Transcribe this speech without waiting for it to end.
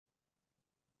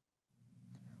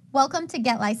Welcome to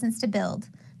Get Licensed to Build.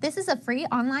 This is a free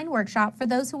online workshop for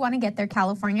those who want to get their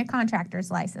California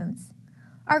Contractors license.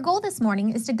 Our goal this morning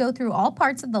is to go through all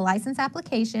parts of the license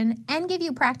application and give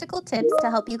you practical tips to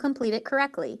help you complete it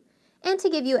correctly, and to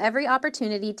give you every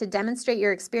opportunity to demonstrate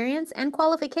your experience and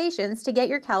qualifications to get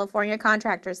your California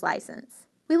Contractors license.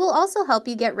 We will also help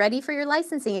you get ready for your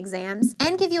licensing exams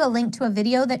and give you a link to a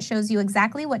video that shows you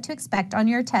exactly what to expect on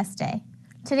your test day.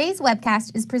 Today's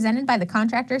webcast is presented by the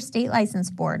Contractors State License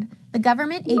Board, the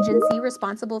government agency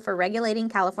responsible for regulating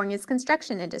California's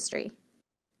construction industry.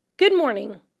 Good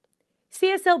morning.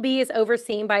 CSLB is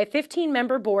overseen by a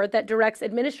 15-member board that directs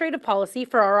administrative policy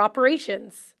for our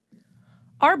operations.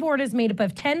 Our board is made up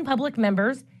of 10 public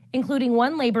members, including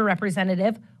 1 labor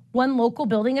representative, 1 local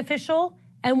building official,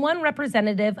 and 1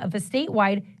 representative of a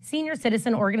statewide senior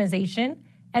citizen organization,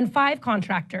 and 5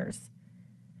 contractors.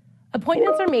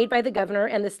 Appointments are made by the governor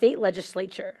and the state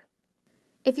legislature.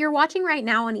 If you're watching right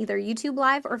now on either YouTube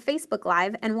Live or Facebook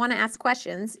Live and want to ask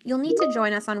questions, you'll need to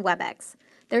join us on WebEx.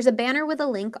 There's a banner with a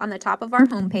link on the top of our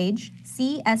homepage,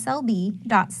 cslb.ca.gov.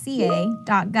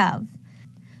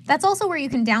 That's also where you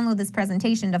can download this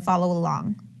presentation to follow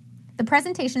along. The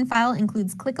presentation file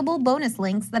includes clickable bonus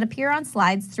links that appear on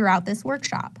slides throughout this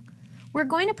workshop. We're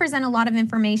going to present a lot of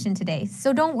information today,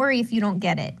 so don't worry if you don't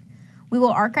get it. We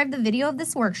will archive the video of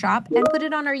this workshop and put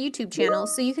it on our YouTube channel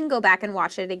so you can go back and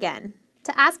watch it again.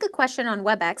 To ask a question on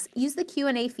WebEx, use the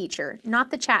Q&A feature, not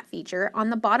the chat feature, on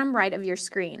the bottom right of your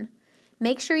screen.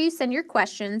 Make sure you send your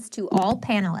questions to all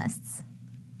panelists.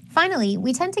 Finally,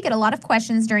 we tend to get a lot of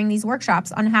questions during these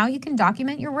workshops on how you can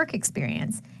document your work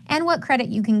experience and what credit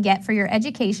you can get for your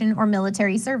education or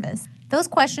military service. Those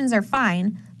questions are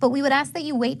fine, but we would ask that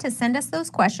you wait to send us those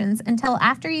questions until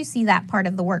after you see that part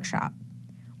of the workshop.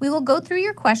 We will go through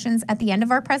your questions at the end of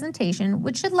our presentation,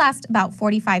 which should last about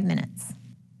 45 minutes.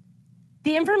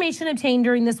 The information obtained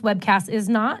during this webcast is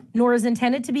not, nor is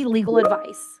intended to be legal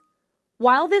advice.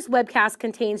 While this webcast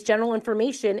contains general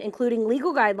information, including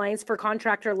legal guidelines for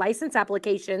contractor license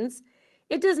applications,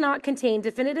 it does not contain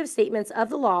definitive statements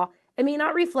of the law and may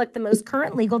not reflect the most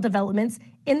current legal developments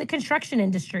in the construction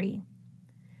industry.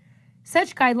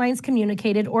 Such guidelines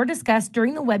communicated or discussed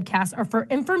during the webcast are for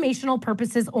informational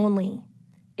purposes only.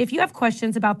 If you have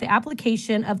questions about the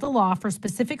application of the law for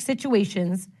specific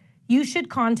situations, you should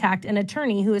contact an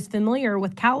attorney who is familiar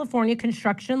with California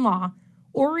construction law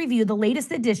or review the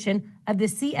latest edition of the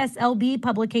CSLB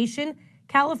publication,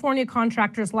 California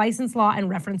Contractors License Law and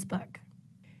Reference Book.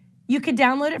 You could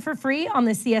download it for free on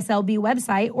the CSLB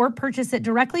website or purchase it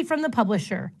directly from the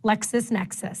publisher,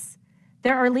 LexisNexis.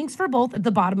 There are links for both at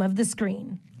the bottom of the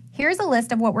screen. Here's a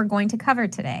list of what we're going to cover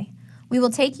today. We will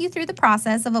take you through the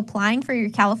process of applying for your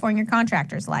California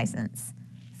Contractor's license.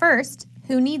 First,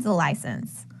 who needs a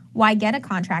license? Why get a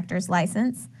contractor's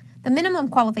license? The minimum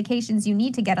qualifications you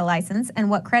need to get a license and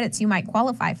what credits you might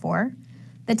qualify for.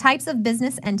 The types of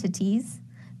business entities.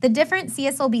 The different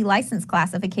CSLB license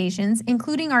classifications,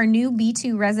 including our new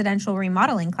B2 residential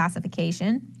remodeling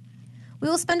classification. We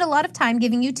will spend a lot of time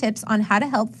giving you tips on how to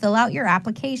help fill out your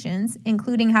applications,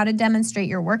 including how to demonstrate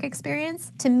your work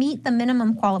experience to meet the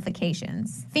minimum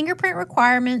qualifications. Fingerprint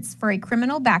requirements for a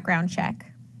criminal background check.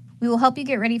 We will help you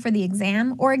get ready for the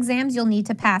exam or exams you'll need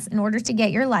to pass in order to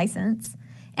get your license.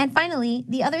 And finally,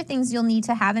 the other things you'll need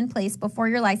to have in place before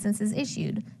your license is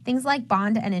issued, things like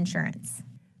bond and insurance.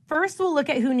 First, we'll look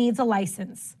at who needs a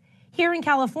license. Here in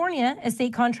California, a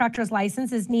state contractor's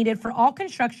license is needed for all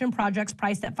construction projects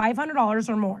priced at $500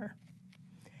 or more.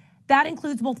 That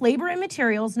includes both labor and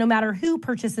materials, no matter who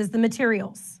purchases the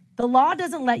materials. The law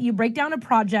doesn't let you break down a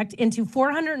project into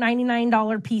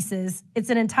 $499 pieces. It's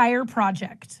an entire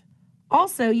project.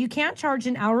 Also, you can't charge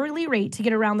an hourly rate to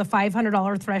get around the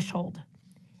 $500 threshold.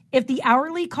 If the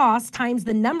hourly cost times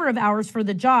the number of hours for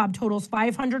the job totals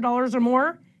 $500 or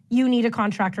more, you need a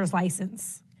contractor's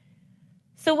license.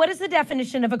 So what is the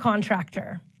definition of a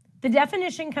contractor? The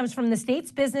definition comes from the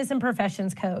state's Business and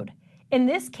Professions Code. In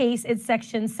this case, it's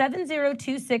section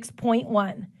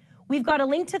 7026.1. We've got a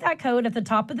link to that code at the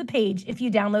top of the page if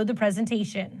you download the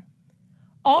presentation.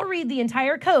 I'll read the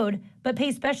entire code, but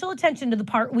pay special attention to the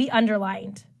part we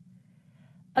underlined.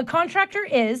 A contractor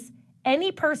is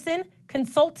any person,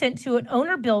 consultant to an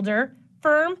owner-builder,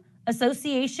 firm,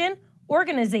 association,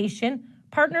 organization,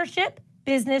 partnership,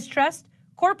 business trust,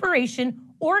 corporation,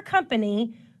 or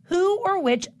company who or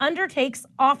which undertakes,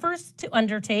 offers to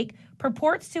undertake,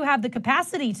 purports to have the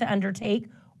capacity to undertake,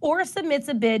 or submits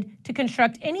a bid to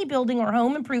construct any building or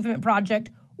home improvement project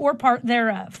or part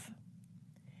thereof.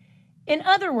 In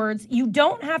other words, you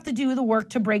don't have to do the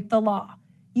work to break the law.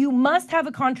 You must have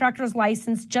a contractor's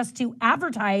license just to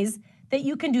advertise that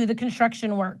you can do the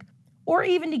construction work, or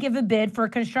even to give a bid for a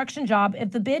construction job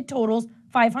if the bid totals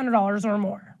 $500 or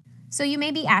more. So you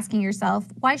may be asking yourself,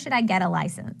 why should I get a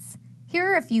license?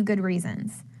 Here are a few good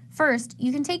reasons. First,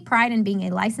 you can take pride in being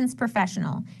a licensed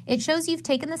professional. It shows you've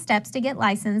taken the steps to get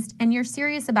licensed and you're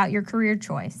serious about your career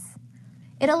choice.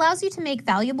 It allows you to make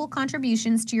valuable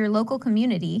contributions to your local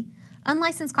community.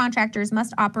 Unlicensed contractors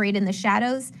must operate in the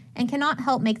shadows and cannot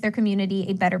help make their community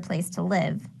a better place to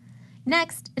live.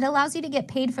 Next, it allows you to get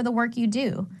paid for the work you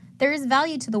do. There is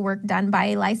value to the work done by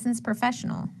a licensed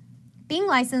professional. Being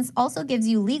licensed also gives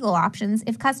you legal options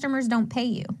if customers don't pay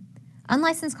you.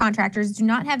 Unlicensed contractors do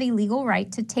not have a legal right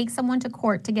to take someone to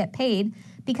court to get paid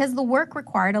because the work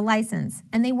required a license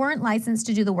and they weren't licensed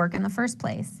to do the work in the first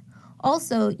place.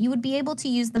 Also, you would be able to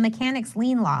use the mechanics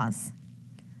lien laws.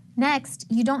 Next,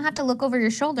 you don't have to look over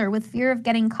your shoulder with fear of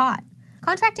getting caught.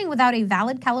 Contracting without a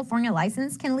valid California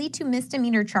license can lead to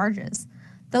misdemeanor charges.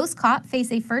 Those caught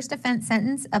face a first offense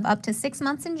sentence of up to 6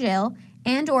 months in jail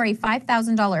and/or a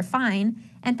 $5,000 fine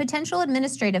and potential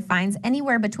administrative fines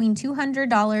anywhere between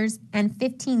 $200 and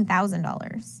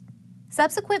 $15,000.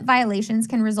 Subsequent violations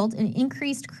can result in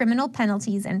increased criminal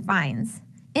penalties and fines.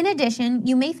 In addition,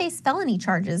 you may face felony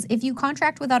charges if you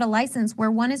contract without a license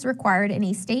where one is required in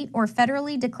a state or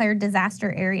federally declared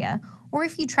disaster area, or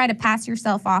if you try to pass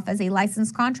yourself off as a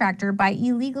licensed contractor by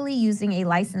illegally using a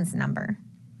license number.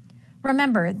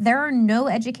 Remember, there are no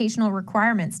educational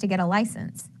requirements to get a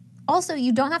license. Also,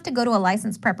 you don't have to go to a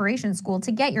license preparation school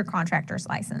to get your contractor's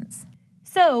license.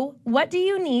 So, what do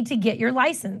you need to get your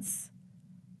license?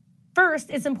 First,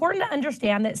 it's important to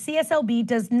understand that CSLB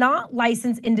does not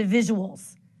license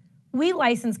individuals. We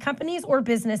license companies or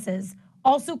businesses,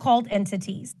 also called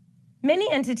entities.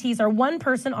 Many entities are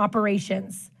one-person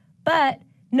operations, but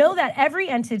know that every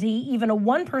entity, even a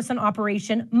one-person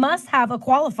operation, must have a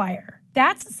qualifier.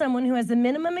 That's someone who has the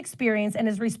minimum experience and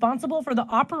is responsible for the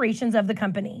operations of the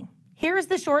company. Here is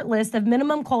the short list of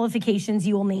minimum qualifications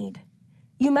you will need.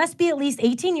 You must be at least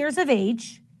 18 years of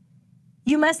age.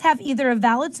 You must have either a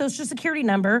valid Social Security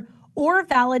number or a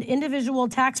valid Individual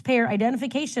Taxpayer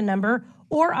Identification Number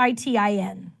or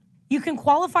ITIN. You can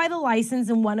qualify the license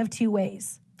in one of two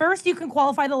ways. First, you can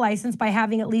qualify the license by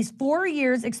having at least 4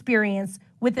 years experience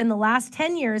within the last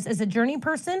 10 years as a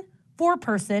journeyperson,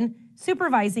 foreperson,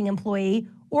 supervising employee,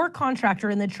 or contractor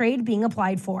in the trade being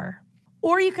applied for.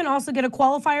 Or you can also get a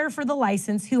qualifier for the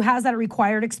license who has that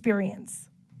required experience.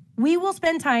 We will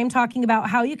spend time talking about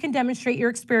how you can demonstrate your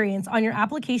experience on your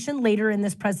application later in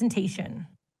this presentation.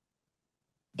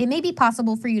 It may be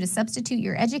possible for you to substitute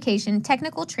your education,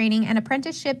 technical training, and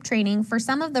apprenticeship training for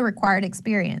some of the required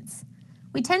experience.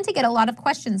 We tend to get a lot of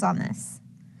questions on this.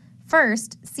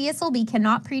 First, CSLB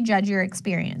cannot prejudge your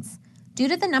experience. Due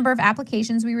to the number of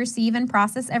applications we receive and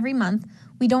process every month,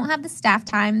 we don't have the staff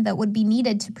time that would be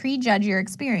needed to prejudge your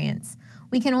experience.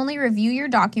 We can only review your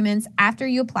documents after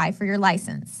you apply for your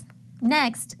license.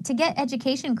 Next, to get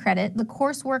education credit, the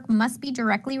coursework must be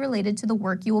directly related to the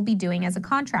work you will be doing as a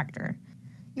contractor.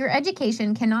 Your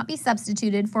education cannot be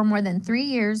substituted for more than 3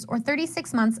 years or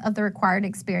 36 months of the required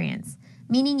experience,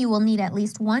 meaning you will need at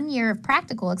least 1 year of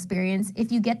practical experience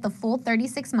if you get the full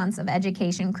 36 months of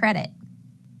education credit.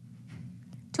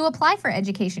 To apply for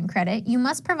education credit, you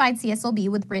must provide CSLB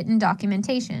with written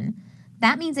documentation.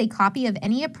 That means a copy of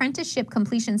any apprenticeship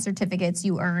completion certificates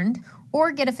you earned,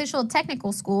 or get official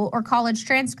technical school or college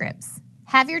transcripts.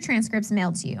 Have your transcripts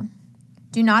mailed to you.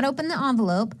 Do not open the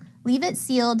envelope, leave it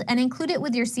sealed, and include it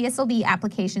with your CSLB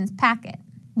applications packet.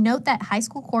 Note that high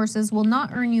school courses will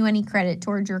not earn you any credit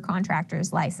towards your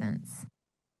contractor's license.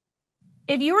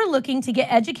 If you are looking to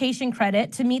get education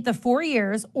credit to meet the 4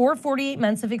 years or 48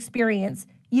 months of experience,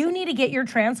 you need to get your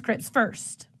transcripts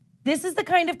first. This is the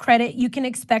kind of credit you can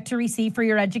expect to receive for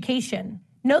your education.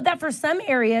 Note that for some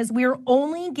areas, we are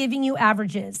only giving you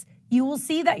averages. You will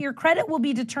see that your credit will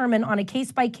be determined on a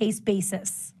case-by-case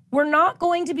basis. We're not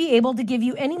going to be able to give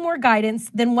you any more guidance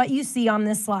than what you see on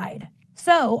this slide.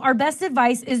 So, our best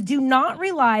advice is do not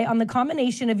rely on the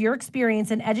combination of your experience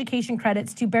and education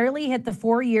credits to barely hit the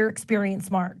 4-year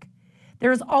experience mark.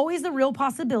 There is always the real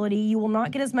possibility you will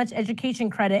not get as much education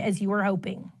credit as you were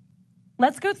hoping.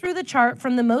 Let's go through the chart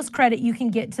from the most credit you can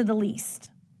get to the least.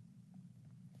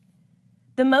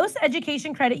 The most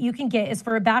education credit you can get is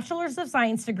for a Bachelor's of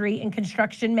Science degree in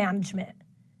Construction Management.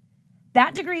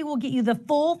 That degree will get you the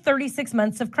full 36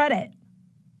 months of credit.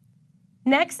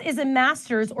 Next is a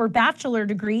master's or bachelor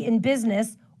degree in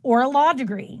business or a law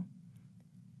degree.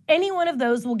 Any one of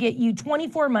those will get you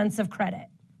 24 months of credit.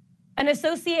 An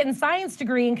associate in science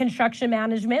degree in construction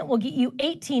management will get you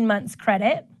 18 months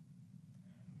credit.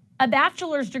 A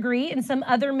bachelor's degree in some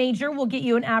other major will get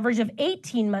you an average of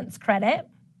 18 months credit.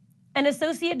 An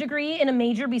associate degree in a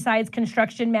major besides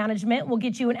construction management will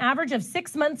get you an average of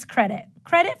 6 months credit.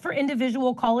 Credit for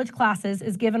individual college classes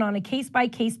is given on a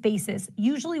case-by-case basis,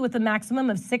 usually with a maximum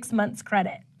of 6 months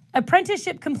credit.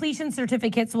 Apprenticeship completion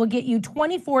certificates will get you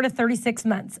 24 to 36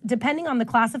 months, depending on the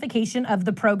classification of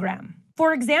the program.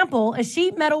 For example, a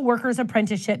sheet metal worker's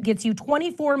apprenticeship gets you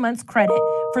 24 months credit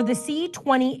for the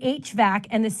C20 HVAC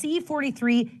and the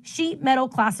C43 sheet metal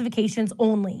classifications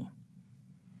only.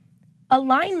 A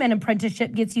lineman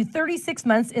apprenticeship gets you 36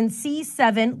 months in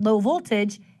C7 low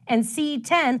voltage and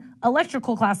C10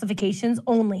 electrical classifications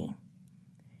only.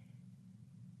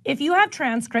 If you have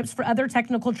transcripts for other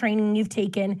technical training you've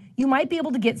taken, you might be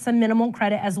able to get some minimal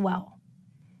credit as well.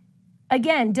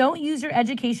 Again, don't use your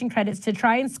education credits to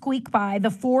try and squeak by the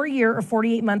 4-year or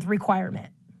 48-month requirement.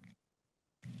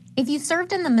 If you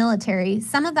served in the military,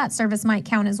 some of that service might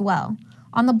count as well.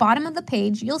 On the bottom of the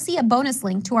page, you'll see a bonus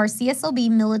link to our CSLB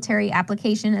Military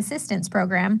Application Assistance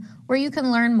Program where you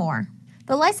can learn more.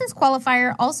 The license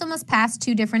qualifier also must pass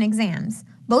 2 different exams,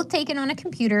 both taken on a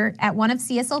computer at one of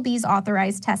CSLB's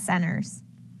authorized test centers.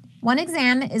 One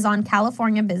exam is on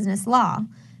California business law.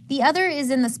 The other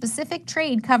is in the specific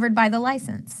trade covered by the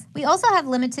license. We also have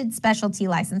limited specialty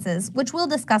licenses, which we'll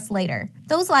discuss later.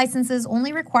 Those licenses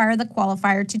only require the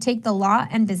qualifier to take the law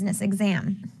and business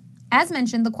exam. As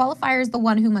mentioned, the qualifier is the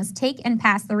one who must take and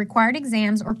pass the required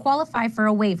exams or qualify for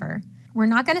a waiver. We're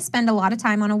not going to spend a lot of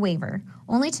time on a waiver,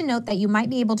 only to note that you might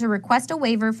be able to request a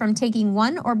waiver from taking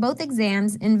one or both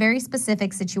exams in very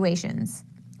specific situations.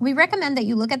 We recommend that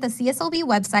you look at the CSLB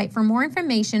website for more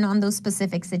information on those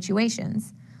specific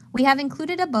situations. We have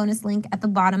included a bonus link at the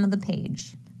bottom of the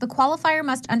page. The qualifier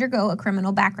must undergo a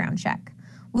criminal background check.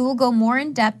 We will go more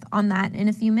in depth on that in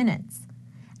a few minutes.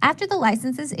 After the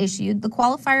license is issued, the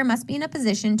qualifier must be in a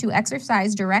position to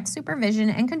exercise direct supervision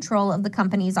and control of the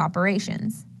company's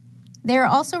operations. They are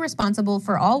also responsible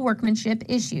for all workmanship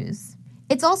issues.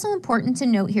 It's also important to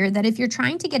note here that if you're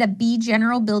trying to get a B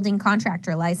General Building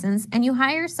Contractor license and you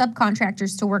hire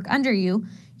subcontractors to work under you,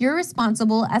 you're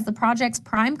responsible as the project's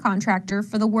prime contractor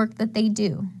for the work that they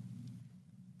do.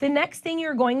 The next thing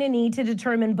you're going to need to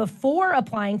determine before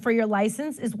applying for your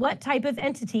license is what type of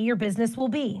entity your business will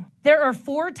be. There are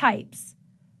 4 types.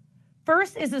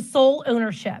 First is a sole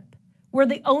ownership, where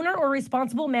the owner or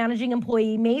responsible managing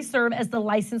employee may serve as the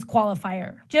license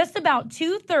qualifier. Just about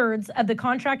 2/3 of the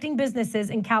contracting businesses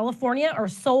in California are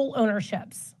sole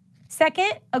ownerships.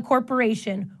 Second, a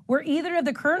corporation, where either of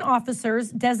the current officers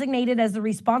designated as the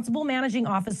responsible managing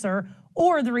officer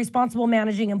or the responsible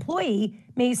managing employee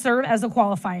may serve as a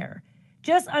qualifier.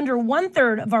 Just under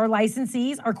 1/3 of our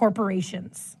licensees are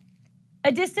corporations.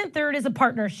 A distant third is a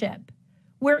partnership,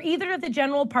 where either of the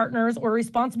general partners or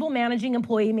responsible managing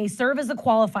employee may serve as a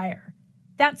qualifier.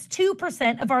 That's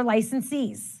 2% of our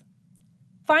licensees.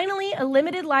 Finally, a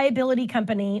limited liability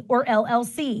company, or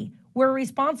LLC, where a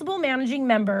responsible managing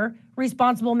member,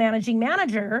 responsible managing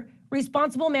manager,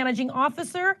 responsible managing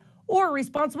officer, or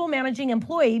responsible managing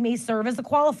employee may serve as a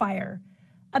qualifier.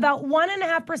 About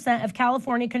 1.5% of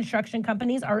California construction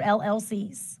companies are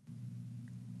LLCs.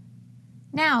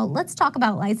 Now, let's talk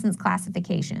about license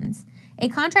classifications. A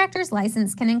contractor's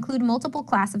license can include multiple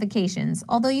classifications,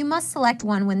 although you must select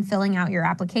one when filling out your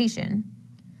application.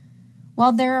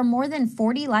 While there are more than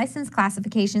 40 license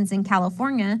classifications in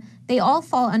California, they all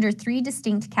fall under 3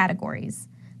 distinct categories.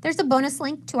 There's a bonus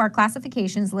link to our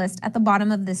classifications list at the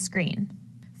bottom of this screen.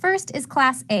 First is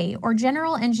Class A, or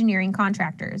General Engineering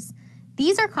Contractors.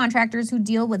 These are contractors who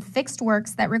deal with fixed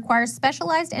works that require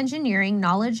specialized engineering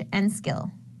knowledge and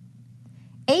skill.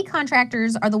 A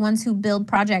contractors are the ones who build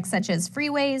projects such as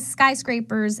freeways,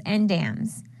 skyscrapers, and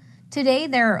dams. Today,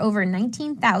 there are over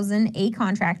 19,000 A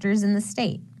contractors in the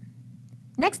state.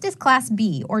 Next is Class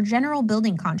B, or General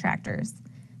Building Contractors.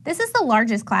 This is the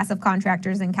largest class of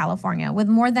contractors in California, with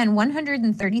more than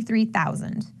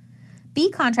 133,000. B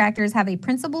contractors have a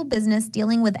principal business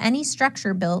dealing with any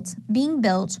structure built, being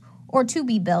built, or to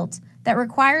be built that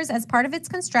requires as part of its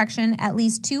construction at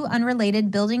least 2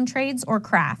 unrelated building trades or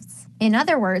crafts. In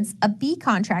other words, a B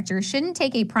contractor shouldn't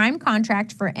take a prime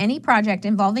contract for any project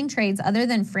involving trades other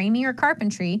than framing or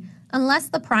carpentry unless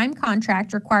the prime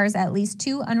contract requires at least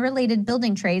 2 unrelated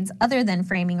building trades other than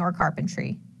framing or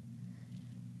carpentry.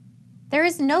 There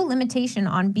is no limitation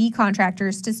on B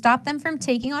contractors to stop them from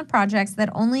taking on projects that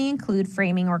only include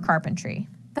framing or carpentry.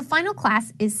 The final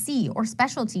class is C, or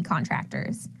Specialty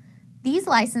Contractors. These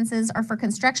licenses are for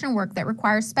construction work that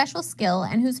requires special skill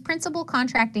and whose principal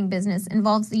contracting business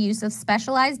involves the use of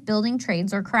specialized building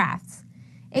trades or crafts.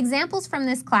 Examples from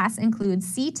this class include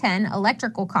C10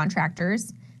 Electrical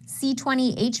Contractors,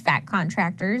 C20 HVAC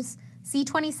Contractors,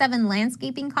 C27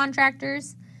 Landscaping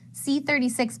Contractors,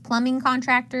 C36 plumbing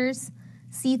contractors,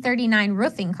 C39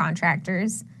 roofing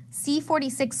contractors,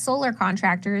 C46 solar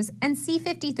contractors, and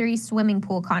C53 swimming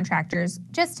pool contractors,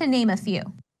 just to name a few.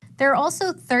 There are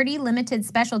also 30 limited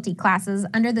specialty classes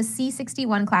under the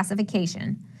C61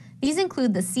 classification. These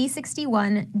include the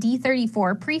C61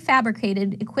 D34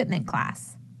 prefabricated equipment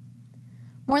class.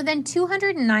 More than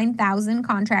 209,000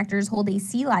 contractors hold a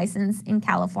C license in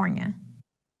California.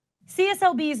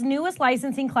 CSLB's newest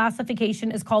licensing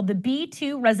classification is called the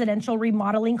B2 Residential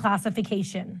Remodeling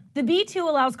Classification. The B2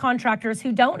 allows contractors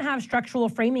who don't have structural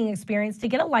framing experience to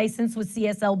get a license with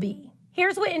CSLB.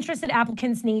 Here's what interested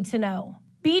applicants need to know.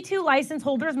 B2 license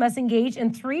holders must engage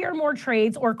in 3 or more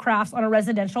trades or crafts on a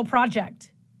residential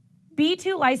project.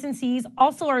 B2 licensees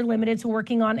also are limited to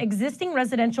working on existing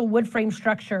residential wood frame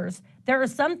structures. There are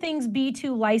some things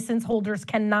B2 license holders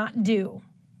cannot do.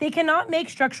 They cannot make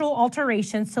structural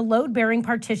alterations to load-bearing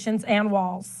partitions and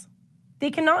walls.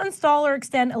 They cannot install or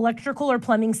extend electrical or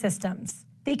plumbing systems.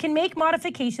 They can make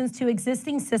modifications to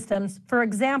existing systems, for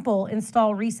example,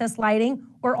 install recessed lighting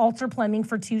or alter plumbing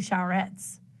for 2 shower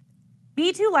heads.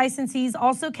 B2 licensees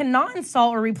also cannot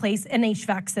install or replace an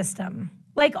HVAC system.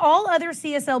 Like all other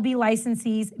CSLB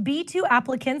licensees, B2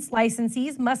 applicants'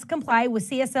 licensees must comply with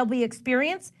CSLB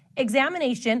experience,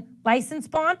 examination, license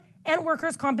bond, and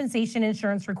workers' compensation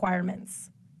insurance requirements.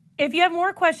 If you have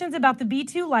more questions about the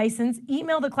B2 license,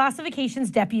 email the classifications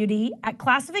deputy at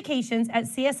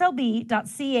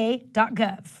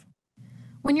classifications@cslb.ca.gov.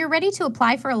 When you're ready to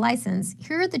apply for a license,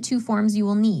 here are the 2 forms you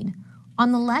will need.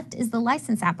 On the left is the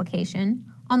license application.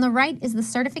 On the right is the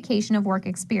certification of work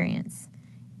experience.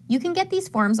 You can get these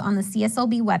forms on the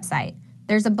CSLB website.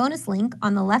 There's a bonus link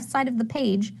on the left side of the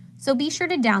page, so be sure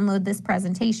to download this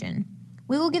presentation.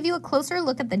 We will give you a closer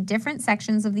look at the different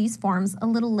sections of these forms a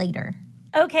little later.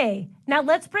 Okay, now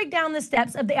let's break down the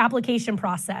steps of the application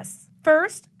process.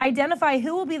 First, identify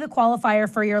who will be the qualifier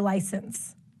for your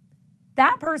license.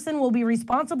 That person will be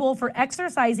responsible for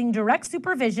exercising direct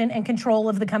supervision and control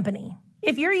of the company.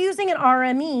 If you're using an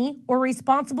RME or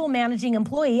responsible managing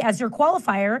employee as your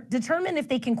qualifier, determine if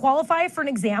they can qualify for an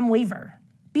exam waiver.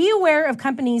 Be aware of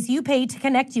companies you pay to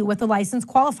connect you with a licensed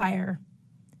qualifier.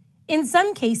 In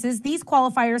some cases, these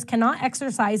qualifiers cannot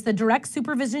exercise the direct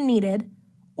supervision needed,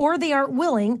 or they aren't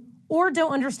willing, or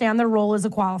don't understand their role as a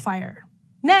qualifier.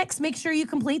 Next, make sure you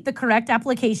complete the correct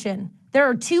application. There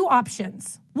are 2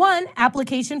 options. 1,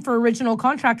 application for original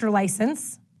contractor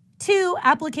license. 2,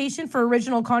 application for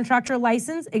original contractor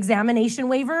license examination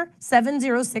waiver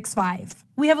 7065.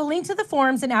 We have a link to the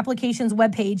forms and applications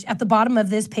webpage at the bottom of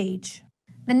this page.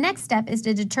 The next step is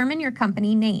to determine your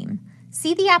company name.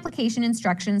 See the application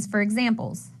instructions for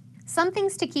examples. Some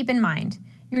things to keep in mind.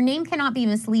 Your name cannot be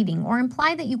misleading or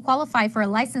imply that you qualify for a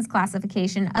license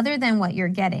classification other than what you're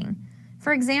getting.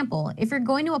 For example, if you're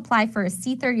going to apply for a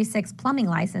C36 plumbing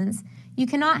license, you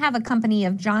cannot have a company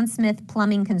of John Smith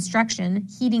Plumbing Construction,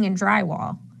 Heating and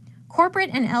Drywall. Corporate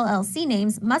and LLC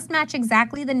names must match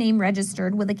exactly the name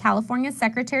registered with the California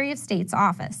Secretary of State's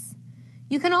office.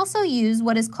 You can also use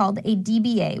what is called a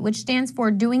DBA, which stands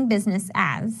for Doing Business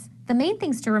As. The main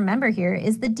things to remember here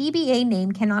is the DBA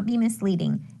name cannot be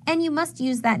misleading, and you must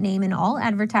use that name in all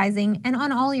advertising and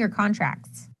on all your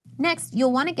contracts. Next,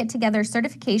 you'll want to get together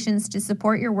certifications to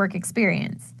support your work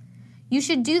experience. You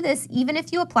should do this even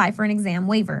if you apply for an exam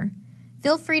waiver.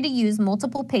 Feel free to use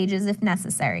multiple pages if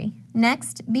necessary.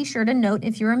 Next, be sure to note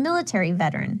if you're a military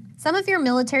veteran. Some of your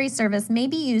military service may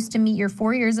be used to meet your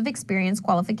 4 years of experience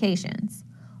qualifications.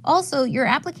 Also, your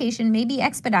application may be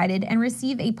expedited and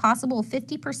receive a possible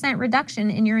 50%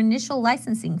 reduction in your initial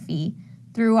licensing fee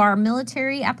through our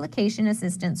Military Application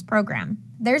Assistance Program.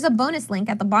 There's a bonus link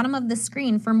at the bottom of the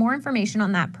screen for more information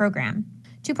on that program.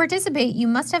 To participate, you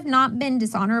must have not been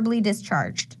dishonorably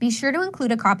discharged. Be sure to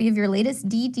include a copy of your latest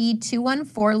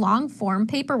DD-214 long form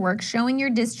paperwork showing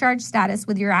your discharge status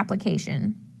with your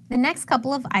application. The next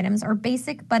couple of items are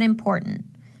basic but important.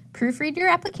 Proofread your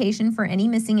application for any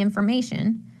missing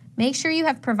information. Make sure you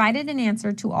have provided an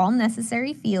answer to all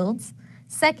necessary fields.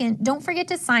 Second, don't forget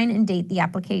to sign and date the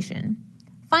application.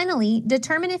 Finally,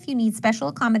 determine if you need special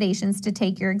accommodations to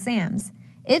take your exams.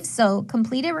 If so,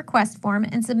 complete a request form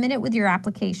and submit it with your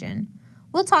application.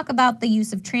 We'll talk about the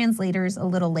use of translators a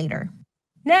little later.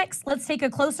 Next, let's take a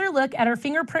closer look at our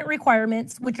fingerprint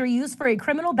requirements, which are used for a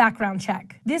criminal background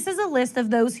check. This is a list of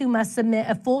those who must submit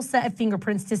a full set of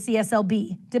fingerprints to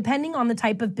CSLB, depending on the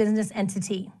type of business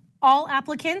entity. All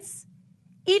applicants,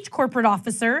 each corporate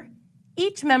officer,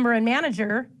 each member and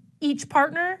manager, each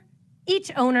partner,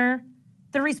 each owner,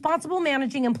 the responsible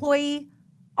managing employee,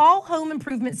 all home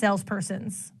improvement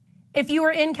salespersons. If you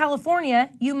are in California,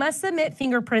 you must submit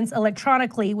fingerprints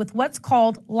electronically with what's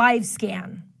called live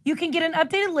scan. You can get an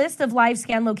updated list of live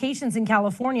scan locations in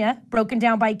California, broken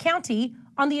down by county,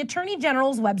 on the Attorney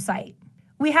General's website.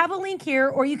 We have a link here,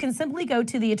 or you can simply go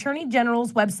to the Attorney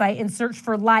General's website and search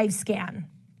for live scan.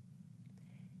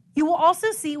 You will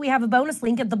also see we have a bonus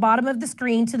link at the bottom of the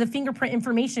screen to the fingerprint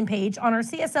information page on our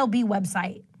CSLB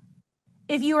website.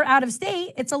 If you are out of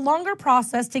state, it's a longer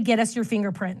process to get us your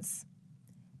fingerprints.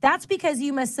 That's because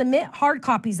you must submit hard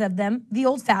copies of them the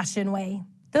old-fashioned way.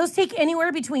 Those take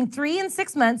anywhere between 3 and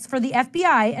 6 months for the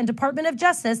FBI and Department of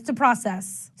Justice to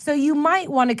process. So you might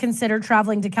want to consider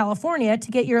traveling to California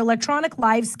to get your electronic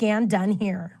live scan done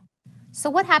here.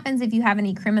 So what happens if you have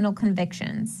any criminal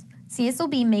convictions?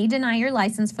 CSLB may deny your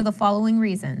license for the following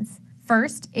reasons.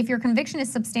 First, if your conviction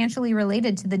is substantially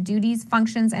related to the duties,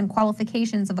 functions, and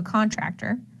qualifications of a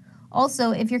contractor.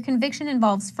 Also, if your conviction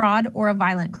involves fraud or a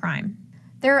violent crime.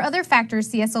 There are other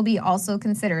factors CSLB also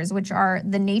considers, which are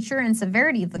the nature and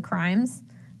severity of the crimes,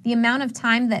 the amount of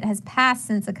time that has passed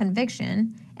since a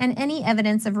conviction, and any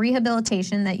evidence of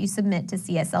rehabilitation that you submit to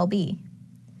CSLB.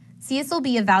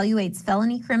 CSLB evaluates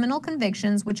felony criminal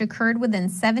convictions which occurred within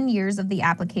 7 years of the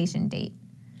application date.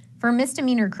 For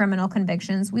misdemeanor criminal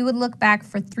convictions, we would look back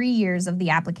for 3 years of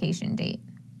the application date.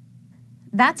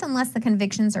 That's unless the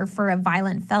convictions are for a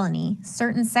violent felony,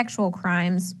 certain sexual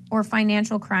crimes, or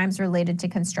financial crimes related to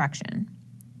construction.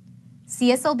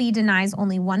 CSLB denies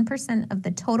only 1% of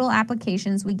the total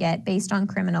applications we get based on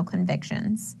criminal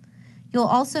convictions. You'll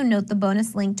also note the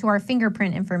bonus link to our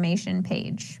fingerprint information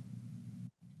page.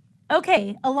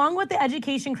 Okay, along with the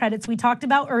education credits we talked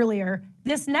about earlier,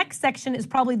 this next section is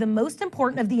probably the most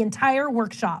important of the entire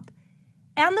workshop,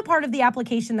 and the part of the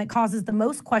application that causes the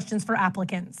most questions for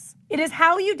applicants. It is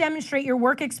how you demonstrate your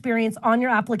work experience on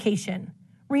your application.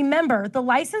 Remember, the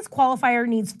license qualifier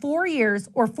needs 4 years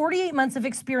or 48 months of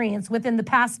experience within the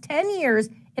past 10 years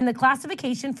in the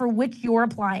classification for which you're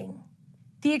applying.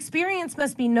 The experience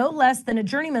must be no less than a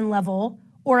journeyman level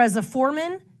or as a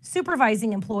foreman,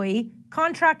 supervising employee,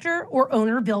 contractor, or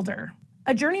owner-builder.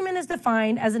 A journeyman is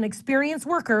defined as an experienced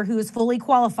worker who is fully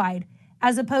qualified,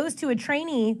 as opposed to a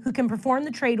trainee who can perform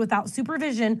the trade without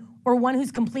supervision or one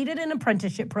who's completed an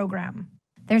apprenticeship program.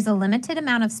 There's a limited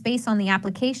amount of space on the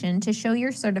application to show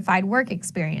your certified work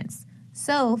experience,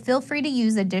 so feel free to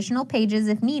use additional pages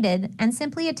if needed and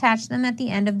simply attach them at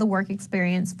the end of the work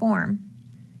experience form.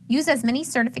 Use as many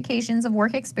certifications of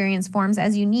work experience forms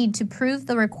as you need to prove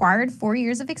the required 4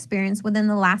 years of experience within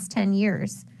the last 10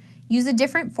 years. Use a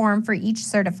different form for each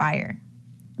certifier.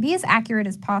 Be as accurate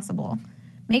as possible.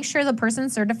 Make sure the person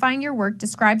certifying your work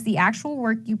describes the actual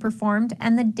work you performed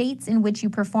and the dates in which you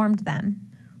performed them.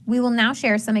 We will now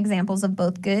share some examples of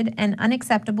both good and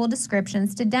unacceptable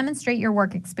descriptions to demonstrate your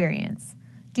work experience.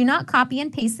 Do not copy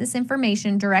and paste this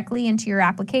information directly into your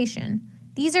application.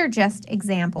 These are just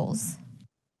examples.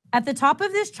 At the top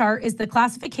of this chart is the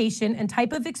classification and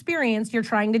type of experience you're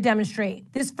trying to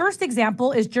demonstrate. This first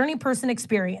example is journey person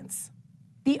experience.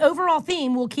 The overall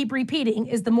theme we'll keep repeating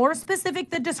is the more specific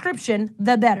the description,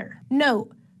 the better.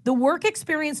 Note, the work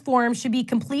experience form should be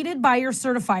completed by your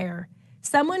certifier,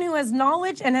 someone who has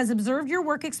knowledge and has observed your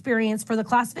work experience for the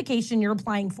classification you're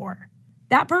applying for.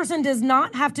 That person does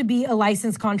not have to be a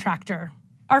licensed contractor.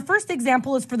 Our first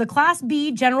example is for the Class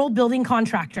B general building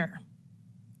contractor.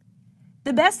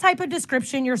 The best type of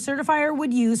description your certifier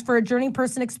would use for a journey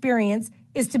person experience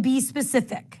is to be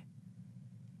specific.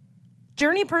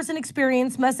 Journey person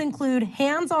experience must include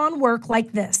hands-on work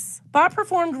like this. Bob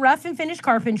performed rough and finish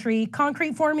carpentry,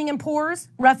 concrete forming and pours,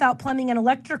 rough out plumbing and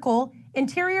electrical,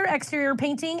 interior, exterior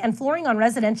painting, and flooring on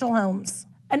residential homes.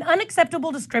 An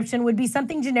unacceptable description would be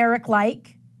something generic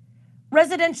like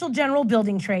residential general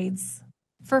building trades.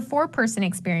 For 4-person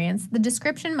experience, the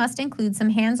description must include some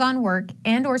hands-on work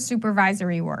and/or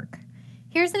supervisory work.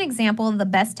 Here's an example of the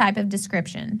best type of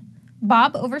description.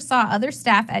 Bob oversaw other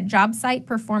staff at job site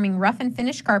performing rough and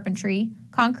finish carpentry,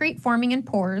 concrete forming and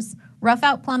pours, rough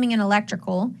out plumbing and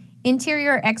electrical,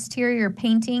 interior exterior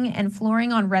painting, and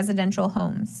flooring on residential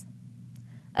homes.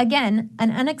 Again, an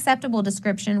unacceptable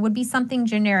description would be something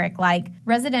generic like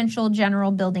residential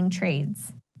general building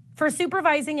trades. For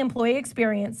supervising employee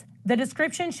experience, the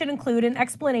description should include an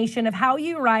explanation of how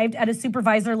you arrived at a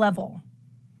supervisor level.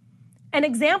 An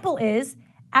example is,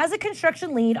 as a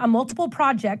construction lead on multiple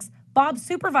projects, Bob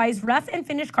supervised rough and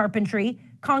finish carpentry,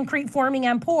 concrete forming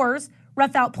and pours,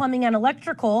 rough out plumbing and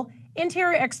electrical,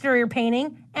 interior exterior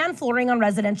painting, and flooring on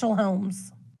residential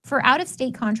homes. For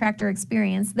out-of-state contractor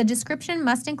experience, the description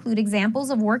must include examples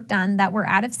of work done that were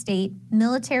out of state,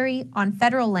 military, on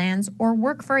federal lands, or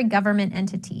work for a government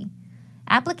entity.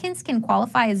 Applicants can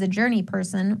qualify as a journey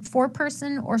person,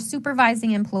 foreperson, or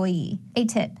supervising employee. A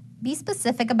tip: be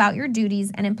specific about your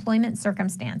duties and employment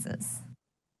circumstances.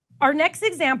 Our next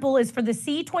example is for the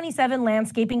C27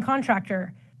 landscaping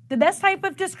contractor. The best type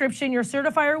of description your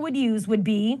certifier would use would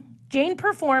be: Jane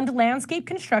performed landscape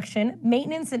construction,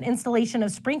 maintenance and installation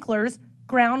of sprinklers,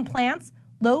 ground plants,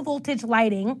 low voltage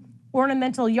lighting,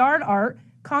 ornamental yard art,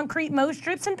 concrete mow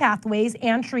strips and pathways,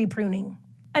 and tree pruning.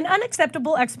 An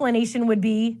unacceptable explanation would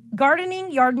be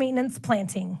gardening, yard maintenance,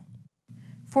 planting.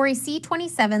 For a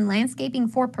C27 landscaping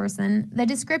foreperson, the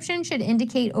description should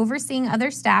indicate overseeing other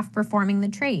staff performing the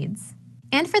trades.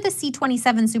 And for the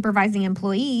C27 supervising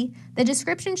employee, the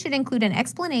description should include an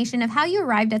explanation of how you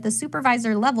arrived at the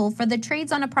supervisor level for the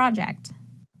trades on a project.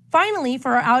 Finally,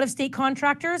 for our out-of-state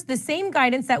contractors, the same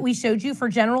guidance that we showed you for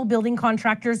general building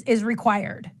contractors is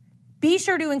required. Be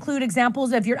sure to include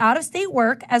examples of your out-of-state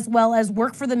work as well as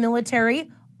work for the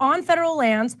military, on federal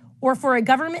lands, or for a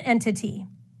government entity.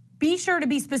 Be sure to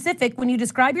be specific when you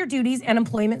describe your duties and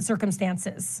employment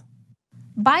circumstances.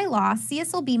 By law,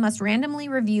 CSLB must randomly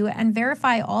review and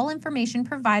verify all information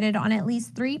provided on at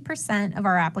least 3% of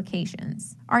our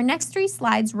applications. Our next 3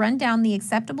 slides run down the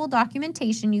acceptable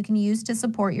documentation you can use to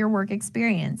support your work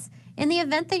experience in the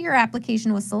event that your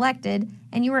application was selected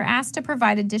and you were asked to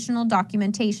provide additional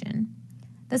documentation.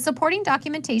 The supporting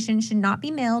documentation should not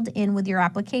be mailed in with your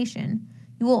application.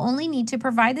 You will only need to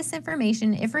provide this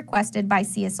information if requested by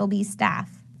CSLB staff.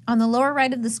 On the lower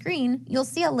right of the screen, you'll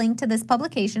see a link to this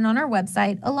publication on our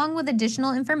website along with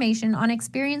additional information on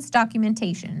experience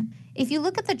documentation. If you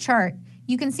look at the chart,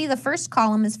 you can see the first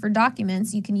column is for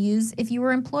documents you can use if you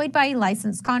were employed by a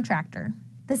licensed contractor.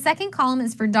 The second column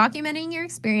is for documenting your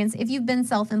experience if you've been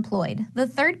self-employed. The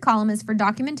third column is for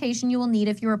documentation you will need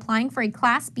if you're applying for a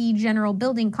Class B general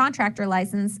building contractor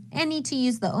license and need to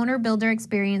use the owner-builder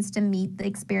experience to meet the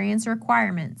experience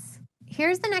requirements.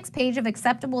 Here's the next page of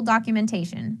acceptable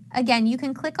documentation. Again, you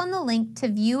can click on the link to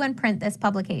view and print this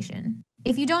publication.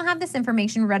 If you don't have this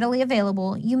information readily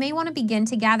available, you may want to begin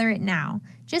to gather it now,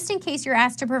 just in case you're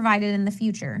asked to provide it in the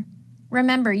future.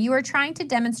 Remember, you are trying to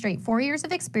demonstrate 4 years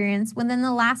of experience within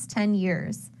the last 10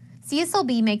 years.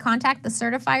 CSLB may contact the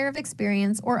certifier of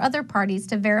experience or other parties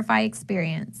to verify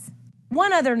experience.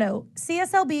 One other note,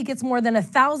 CSLB gets more than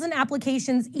 1,000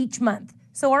 applications each month,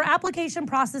 so our application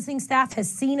processing staff has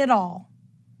seen it all.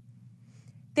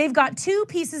 They've got 2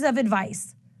 pieces of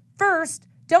advice. First,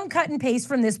 don't cut and paste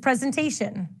from this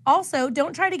presentation. Also,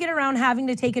 don't try to get around having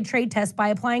to take a trade test by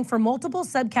applying for multiple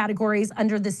subcategories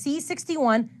under the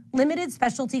C61 Limited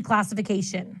Specialty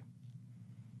Classification.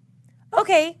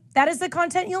 Okay, that is the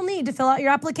content you'll need to fill out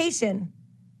your application.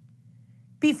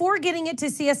 Before getting it to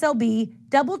CSLB,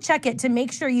 double check it to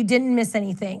make sure you didn't miss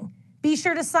anything. Be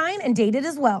sure to sign and date it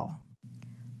as well.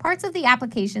 Parts of the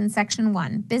application, Section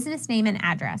 1, Business Name and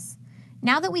Address.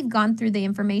 Now that we've gone through the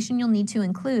information you'll need to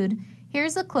include,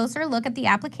 here's a closer look at the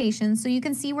application so you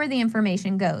can see where the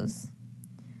information goes.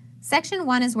 Section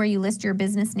 1 is where you list your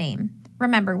business name.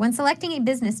 Remember, when selecting a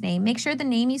business name, make sure the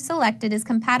name you selected is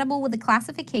compatible with the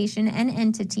classification and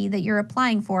entity that you're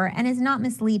applying for and is not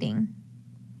misleading.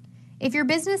 If your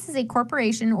business is a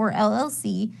corporation or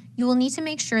LLC, you will need to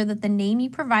make sure that the name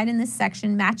you provide in this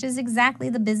section matches exactly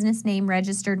the business name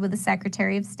registered with the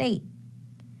Secretary of State.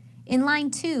 In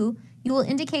line 2, you will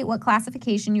indicate what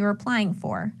classification you're applying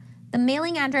for. The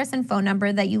mailing address and phone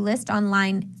number that you list on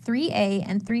line 3A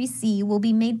and 3C will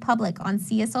be made public on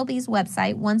CSLB's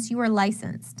website once you are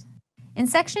licensed. In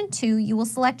Section 2, you will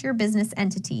select your business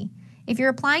entity. If you're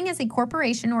applying as a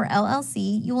corporation or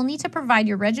LLC, you will need to provide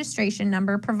your registration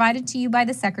number provided to you by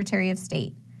the Secretary of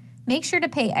State. Make sure to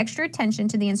pay extra attention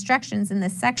to the instructions in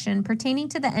this section pertaining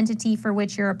to the entity for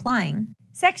which you're applying.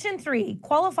 Section 3,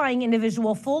 Qualifying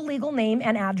Individual Full Legal Name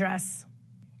and Address.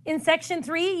 In Section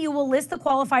 3, you will list the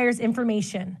qualifier's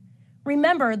information.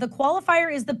 Remember, the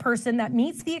qualifier is the person that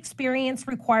meets the experience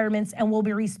requirements and will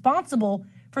be responsible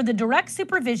for the direct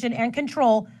supervision and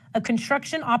control of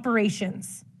construction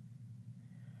operations.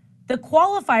 The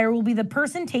qualifier will be the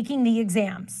person taking the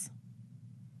exams.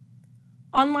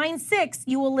 On line 6,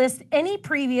 you will list any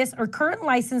previous or current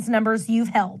license numbers you've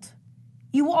held.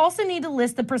 You will also need to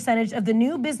list the percentage of the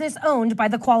new business owned by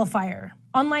the qualifier.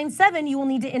 On line 7, you will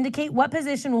need to indicate what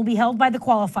position will be held by the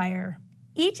qualifier.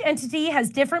 Each entity has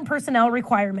different personnel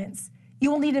requirements.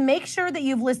 You will need to make sure that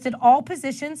you've listed all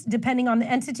positions depending on the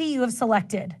entity you have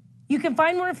selected. You can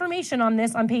find more information on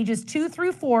this on pages 2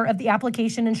 through 4 of the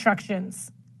application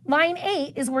instructions. Line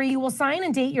 8 is where you will sign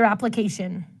and date your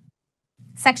application.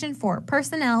 Section 4,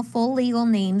 Personnel Full Legal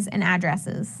Names and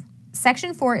Addresses.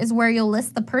 Section 4 is where you'll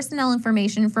list the personnel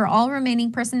information for all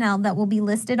remaining personnel that will be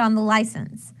listed on the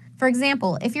license. For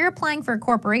example, if you're applying for a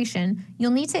corporation, you'll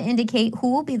need to indicate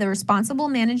who will be the responsible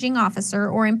managing officer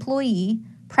or employee,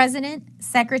 president,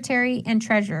 secretary, and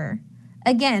treasurer.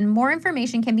 Again, more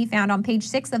information can be found on page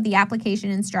 6 of the application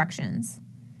instructions.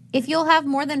 If you'll have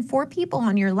more than 4 people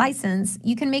on your license,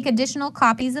 you can make additional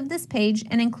copies of this page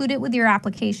and include it with your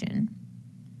application.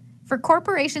 For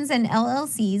corporations and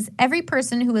LLCs, every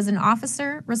person who is an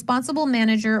officer, responsible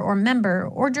manager, or member,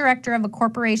 or director of a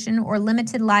corporation or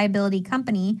limited liability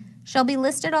company shall be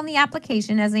listed on the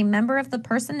application as a member of the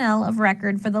personnel of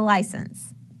record for the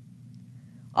license.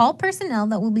 All personnel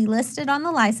that will be listed on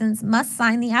the license must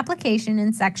sign the application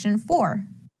in Section 4.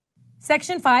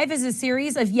 Section 5 is a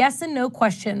series of yes and no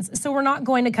questions, so we're not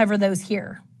going to cover those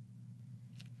here.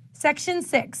 Section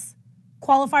 6,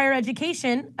 qualifier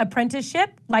education,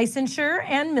 apprenticeship, licensure,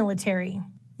 and military.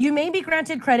 You may be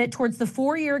granted credit towards the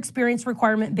 4-year experience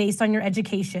requirement based on your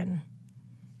education.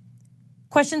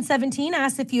 Question 17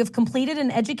 asks if you have completed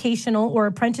an educational or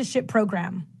apprenticeship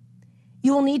program.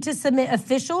 You will need to submit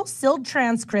official sealed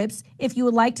transcripts if you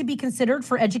would like to be considered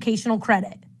for educational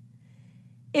credit.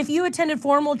 If you attended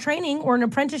formal training or an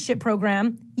apprenticeship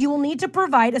program, you will need to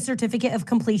provide a certificate of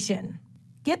completion.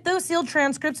 Get those sealed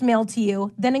transcripts mailed to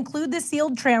you, then include the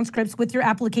sealed transcripts with your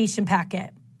application packet.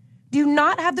 Do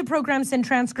not have the program send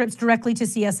transcripts directly to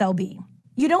CSLB.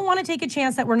 You don't want to take a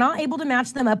chance that we're not able to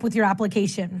match them up with your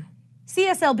application.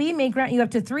 CSLB may grant you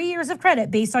up to 3 years of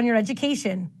credit based on your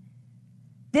education.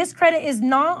 This credit is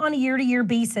not on a year-to-year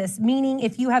basis, meaning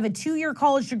if you have a 2-year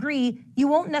college degree, you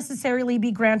won't necessarily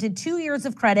be granted 2 years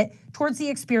of credit towards the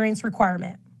experience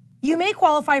requirement. You may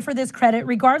qualify for this credit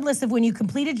regardless of when you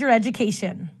completed your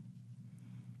education.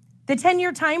 The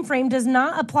 10-year time frame does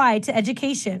not apply to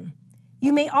education.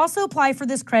 You may also apply for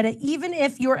this credit even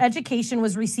if your education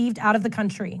was received out of the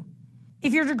country.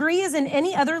 If your degree is in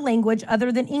any other language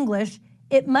other than English,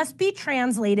 it must be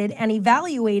translated and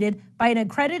evaluated by an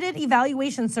accredited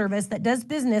evaluation service that does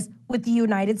business with the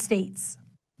United States.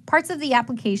 Parts of the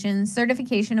application,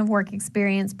 Certification of Work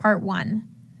Experience, Part 1.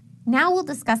 Now we'll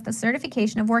discuss the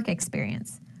Certification of Work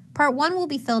Experience. Part 1 will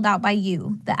be filled out by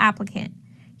you, the applicant.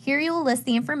 Here you will list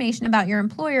the information about your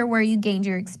employer where you gained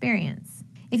your experience.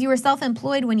 If you were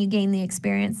self-employed when you gained the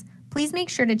experience, please make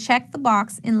sure to check the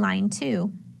box in line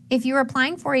 2. If you are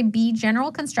applying for a B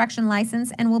General Construction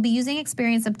License and will be using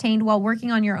experience obtained while working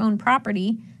on your own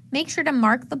property, make sure to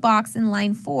mark the box in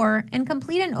line 4 and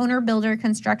complete an Owner-Builder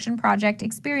Construction Project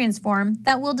Experience form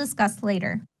that we'll discuss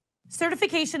later.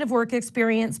 Certification of Work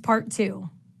Experience, Part 2.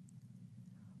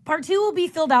 Part 2 will be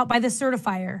filled out by the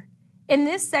certifier. In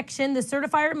this section, the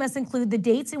certifier must include the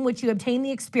dates in which you obtained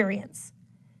the experience.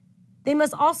 They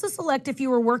must also select if you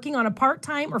were working on a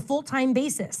part-time or full-time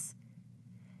basis.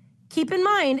 Keep in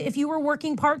mind, if you were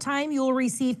working part-time, you will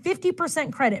receive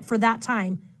 50% credit for that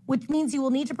time, which means you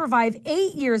will need to provide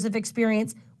 8 years of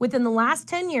experience within the last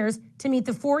 10 years to meet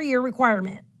the 4-year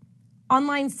requirement. On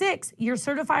line 6, your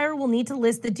certifier will need to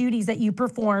list the duties that you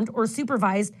performed or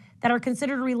supervised that are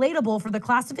considered relatable for the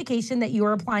classification that you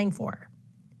are applying for.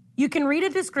 You can read a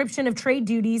description of trade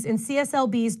duties in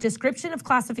CSLB's Description of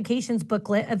Classifications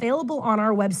booklet available on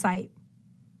our website.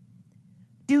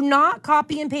 Do not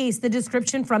copy and paste the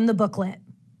description from the booklet.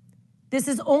 This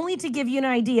is only to give you an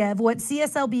idea of what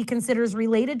CSLB considers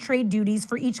related trade duties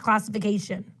for each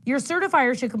classification. Your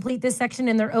certifier should complete this section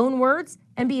in their own words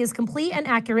and be as complete and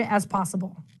accurate as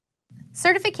possible.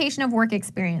 Certification of Work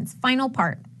Experience, final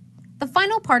part. The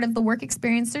final part of the Work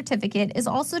Experience certificate is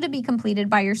also to be completed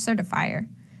by your certifier.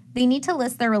 They need to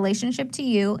list their relationship to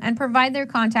you and provide their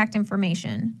contact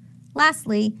information.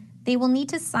 Lastly, they will need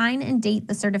to sign and date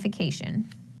the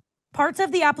certification. Parts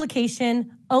of the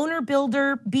application, Owner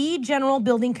Builder B General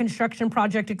Building Construction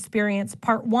Project Experience,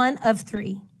 Part 1 of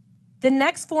 3. The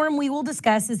next form we will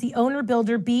discuss is the Owner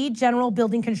Builder B General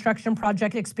Building Construction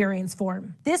Project Experience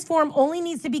form. This form only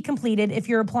needs to be completed if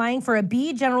you're applying for a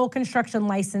B General Construction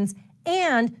license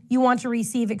and you want to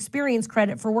receive experience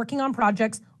credit for working on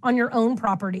projects on your own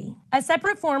property. A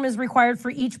separate form is required for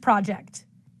each project.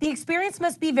 The experience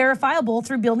must be verifiable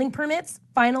through building permits,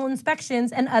 final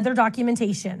inspections, and other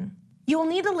documentation. You will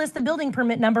need to list the building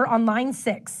permit number on line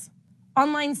 6.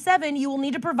 On line 7, you will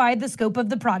need to provide the scope of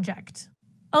the project.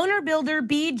 Owner Builder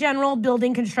B General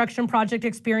Building Construction Project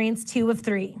Experience 2 of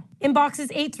 3. In boxes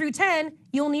 8 through 10,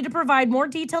 you will need to provide more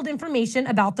detailed information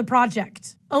about the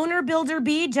project. Owner Builder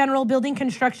B General Building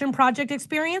Construction Project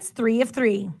Experience 3 of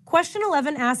 3. Question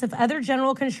 11 asks if other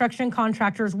general construction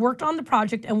contractors worked on the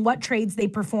project and what trades they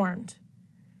performed.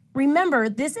 Remember,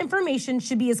 this information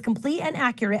should be as complete and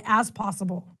accurate as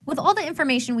possible. With all the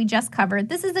information we just covered,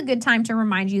 this is a good time to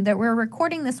remind you that we're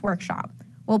recording this workshop.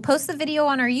 We'll post the video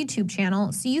on our YouTube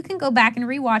channel so you can go back and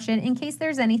rewatch it in case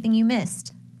there's anything you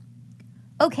missed.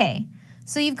 Okay,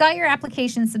 so you've got your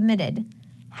application submitted.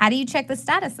 How do you check the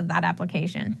status of that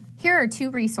application? Here are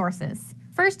 2 resources.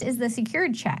 First is the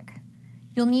secured check.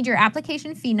 You'll need your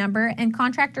application fee number and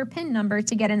contractor PIN number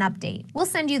to get an update. We'll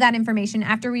send you that information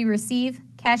after we receive,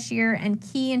 cashier, and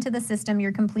key into the system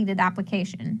your completed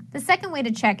application. The second way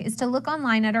to check is to look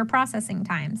online at our processing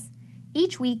times.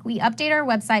 Each week, we update our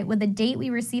website with the date we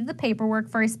receive the paperwork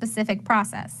for a specific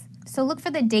process. So look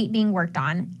for the date being worked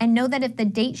on, and know that if the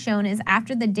date shown is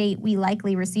after the date we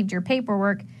likely received your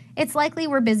paperwork, it's likely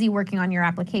we're busy working on your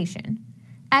application.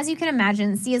 As you can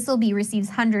imagine, CSLB receives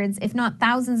hundreds, if not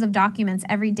thousands of documents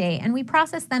every day, and we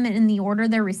process them in the order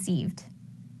they're received.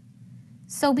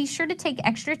 So be sure to take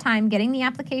extra time getting the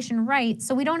application right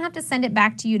so we don't have to send it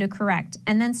back to you to correct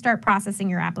and then start processing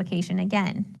your application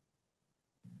again.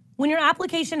 When your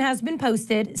application has been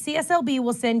posted, CSLB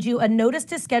will send you a notice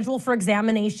to schedule for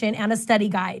examination and a study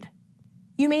guide.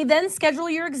 You may then schedule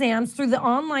your exams through the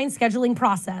online scheduling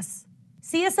process.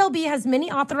 CSLB has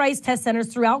many authorized test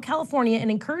centers throughout California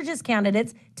and encourages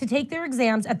candidates to take their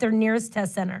exams at their nearest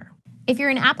test center. If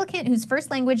you're an applicant whose first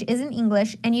language isn't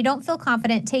English and you don't feel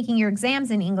confident taking your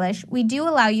exams in English, we do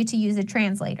allow you to use a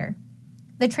translator.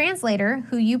 The translator,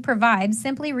 who you provide,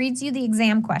 simply reads you the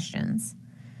exam questions.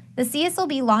 The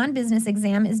CSLB Law and Business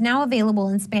exam is now available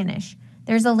in Spanish.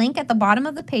 There's a link at the bottom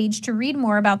of the page to read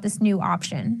more about this new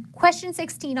option. Question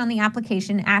 16 on the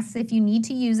application asks if you need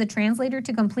to use a translator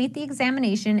to complete the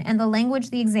examination and the language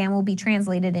the exam will be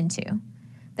translated into.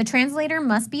 The translator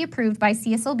must be approved by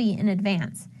CSLB in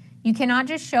advance. You cannot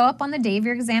just show up on the day of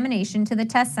your examination to the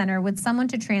test center with someone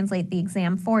to translate the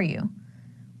exam for you.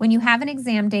 When you have an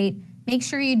exam date, make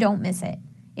sure you don't miss it.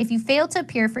 If you fail to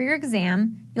appear for your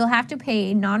exam, you'll have to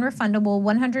pay a non-refundable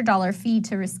 $100 fee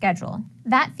to reschedule.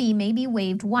 That fee may be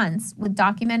waived once with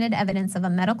documented evidence of a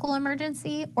medical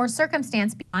emergency or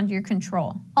circumstance beyond your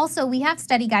control. Also, we have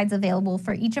study guides available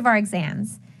for each of our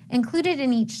exams. Included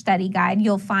in each study guide,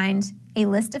 you'll find a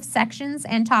list of sections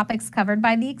and topics covered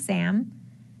by the exam.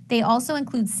 They also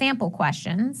include sample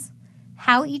questions,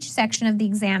 how each section of the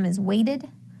exam is weighted,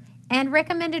 and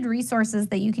recommended resources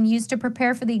that you can use to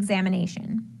prepare for the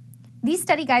examination. These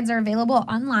study guides are available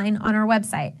online on our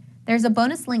website. There's a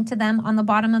bonus link to them on the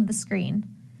bottom of the screen.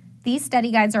 These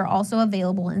study guides are also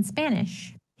available in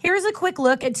Spanish. Here's a quick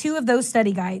look at 2 of those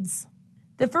study guides.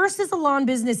 The first is the Law and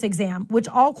Business exam, which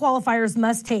all qualifiers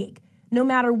must take, no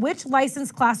matter which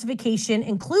license classification,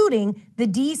 including the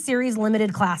D-Series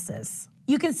limited classes.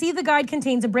 You can see the guide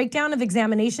contains a breakdown of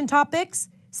examination topics,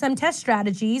 some test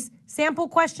strategies, sample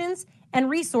questions, and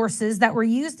resources that were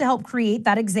used to help create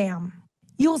that exam.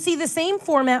 You will see the same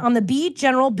format on the B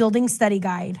General Building Study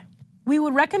Guide. We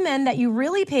would recommend that you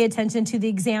really pay attention to the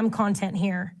exam content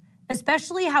here,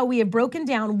 especially how we have broken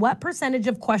down what percentage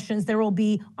of questions there will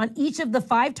be on each of the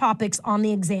 5 topics on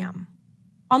the exam.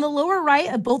 On the lower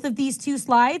right of both of these 2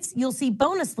 slides, you'll see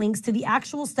bonus links to the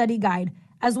actual study guide,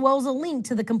 as well as a link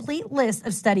to the complete list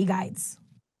of study guides.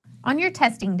 On your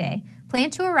testing day,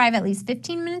 plan to arrive at least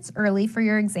 15 minutes early for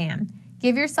your exam.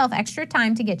 Give yourself extra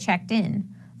time to get checked in.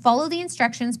 Follow the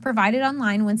instructions provided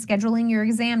online when scheduling your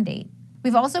exam date.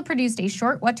 We've also produced a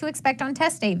short What to Expect on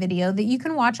Test Day video that you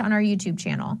can watch on our YouTube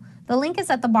channel. The link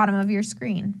is at the bottom of your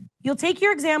screen. You'll take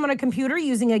your exam on a computer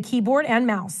using a keyboard and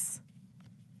mouse.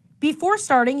 Before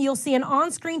starting, you'll see an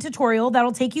on-screen tutorial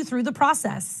that'll take you through the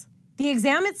process. The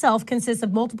exam itself consists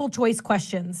of multiple choice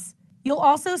questions. You'll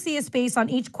also see a space on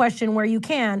each question where you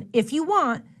can, if you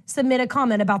want, submit a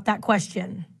comment about that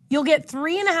question. You'll get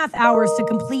 3.5 hours to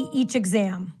complete each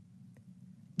exam.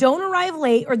 Don't arrive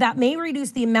late, or that may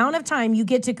reduce the amount of time you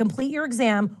get to complete your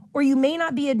exam, or you may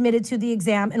not be admitted to the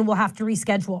exam and will have to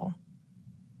reschedule.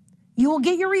 You will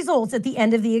get your results at the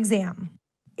end of the exam.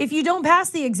 If you don't pass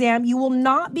the exam, you will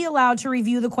not be allowed to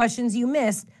review the questions you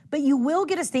missed, but you will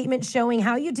get a statement showing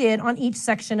how you did on each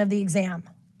section of the exam.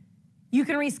 You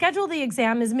can reschedule the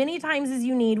exam as many times as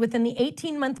you need within the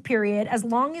 18-month period, as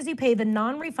long as you pay the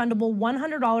non-refundable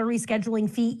 $100 rescheduling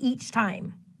fee each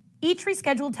time. Each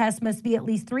rescheduled test must be at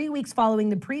least 3 weeks following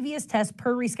the previous test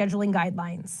per rescheduling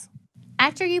guidelines.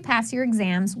 After you pass your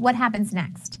exams, what happens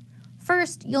next?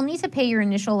 First, you'll need to pay your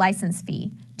initial license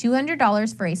fee,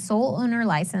 $200 for a sole owner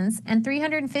license and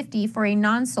 $350 for a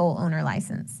non-sole owner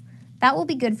license. That will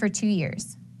be good for 2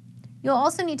 years. You'll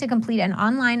also need to complete an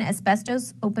online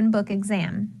asbestos open book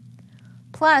exam.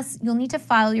 Plus, you'll need to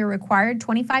file your required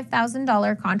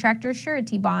 $25,000 contractor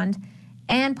surety bond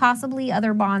and possibly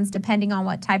other bonds depending on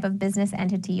what type of business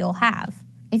entity you'll have.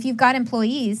 If you've got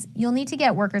employees, you'll need to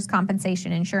get workers'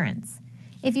 compensation insurance.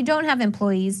 If you don't have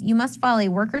employees, you must file a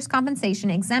workers' compensation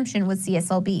exemption with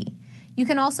CSLB. You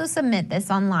can also submit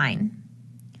this online.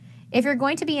 If you're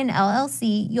going to be an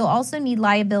LLC, you'll also need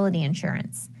liability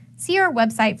insurance. See our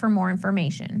website for more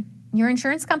information. Your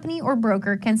insurance company or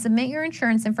broker can submit your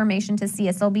insurance information to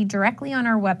CSLB directly on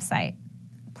our website.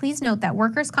 Please note that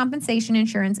workers' compensation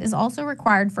insurance is also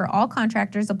required for all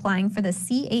contractors applying for the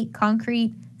C8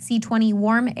 concrete, C20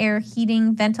 warm air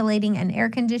heating, ventilating, and air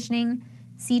conditioning,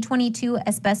 C22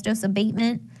 asbestos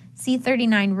abatement,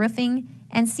 C39 roofing,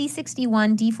 and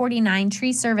C61 D49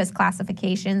 tree service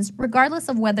classifications, regardless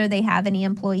of whether they have any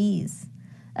employees.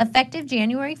 Effective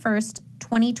January 1st,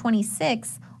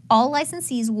 2026, all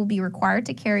licensees will be required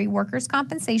to carry workers'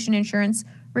 compensation insurance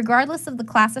regardless of the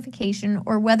classification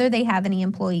or whether they have any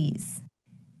employees.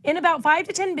 In about 5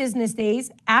 to 10 business days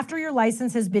after your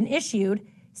license has been issued,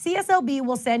 CSLB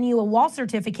will send you a wall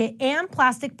certificate and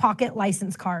plastic pocket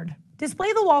license card.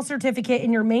 Display the wall certificate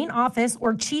in your main office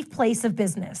or chief place of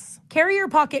business. Carry your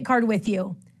pocket card with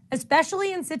you,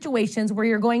 especially in situations where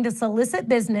you're going to solicit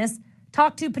business,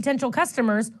 talk to potential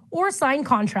customers, or sign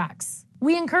contracts.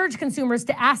 We encourage consumers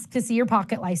to ask to see your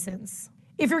pocket license.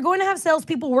 If you're going to have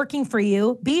salespeople working for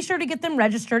you, be sure to get them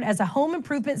registered as a home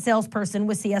improvement salesperson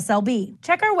with CSLB.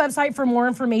 Check our website for more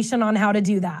information on how to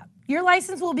do that. Your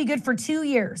license will be good for 2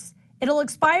 years. It'll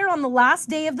expire on the last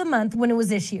day of the month when it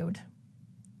was issued.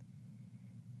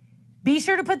 Be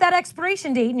sure to put that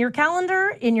expiration date in your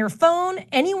calendar, in your phone,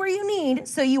 anywhere you need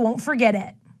so you won't forget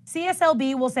it.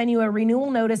 CSLB will send you a renewal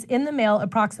notice in the mail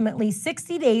approximately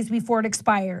 60 days before it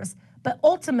expires, but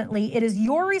ultimately it is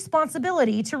your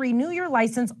responsibility to renew your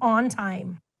license on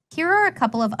time. Here are a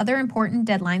couple of other important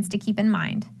deadlines to keep in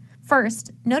mind.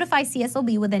 First, notify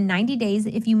CSLB within 90 days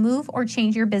if you move or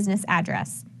change your business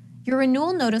address. Your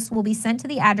renewal notice will be sent to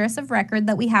the address of record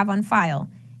that we have on file.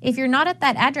 If you're not at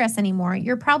that address anymore,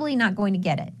 you're probably not going to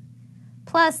get it.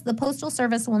 Plus, the Postal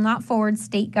Service will not forward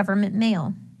state government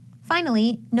mail.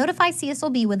 Finally, notify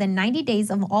CSLB within 90 days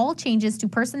of all changes to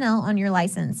personnel on your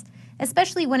license,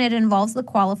 especially when it involves the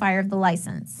qualifier of the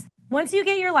license. Once you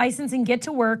get your license and get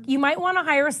to work, you might want to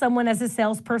hire someone as a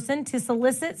salesperson to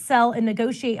solicit, sell, and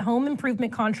negotiate home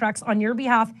improvement contracts on your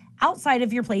behalf outside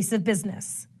of your place of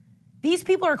business. These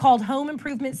people are called home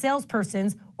improvement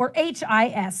salespersons, or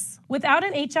HIS. Without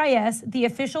an HIS, the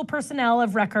official personnel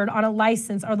of record on a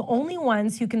license are the only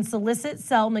ones who can solicit,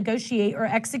 sell, negotiate, or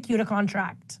execute a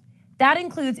contract. That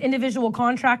includes individual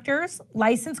contractors,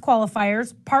 license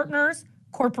qualifiers, partners,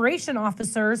 corporation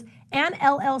officers, and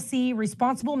LLC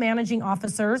responsible managing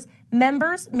officers,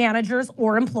 members, managers,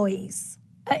 or employees.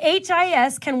 A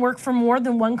HIS can work for more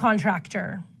than one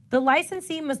contractor. The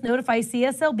licensee must notify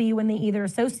CSLB when they either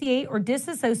associate or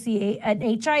disassociate an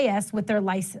HIS with their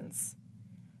license.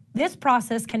 This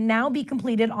process can now be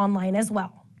completed online as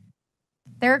well.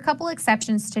 There are a couple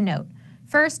exceptions to note.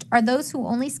 First are those who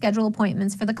only schedule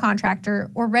appointments for the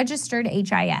contractor or registered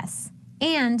HIS,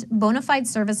 and bona fide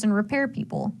service and repair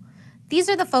people. These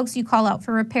are the folks you call out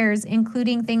for repairs,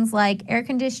 including things like air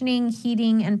conditioning,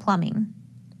 heating, and plumbing.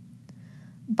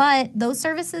 But those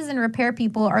services and repair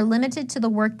people are limited to the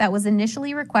work that was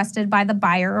initially requested by the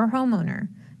buyer or homeowner.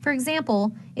 For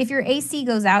example, if your AC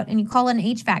goes out and you call an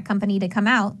HVAC company to come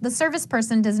out, the service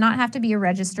person does not have to be a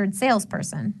registered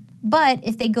salesperson. But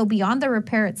if they go beyond the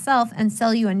repair itself and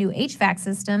sell you a new HVAC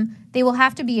system, they will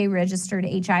have to be a registered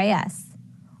HIS.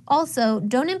 Also,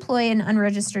 don't employ an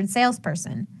unregistered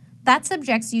salesperson. That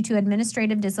subjects you to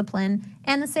administrative discipline,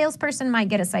 and the salesperson might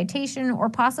get a citation or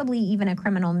possibly even a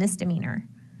criminal misdemeanor.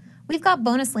 We've got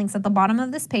bonus links at the bottom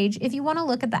of this page if you want to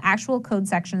look at the actual code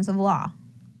sections of law.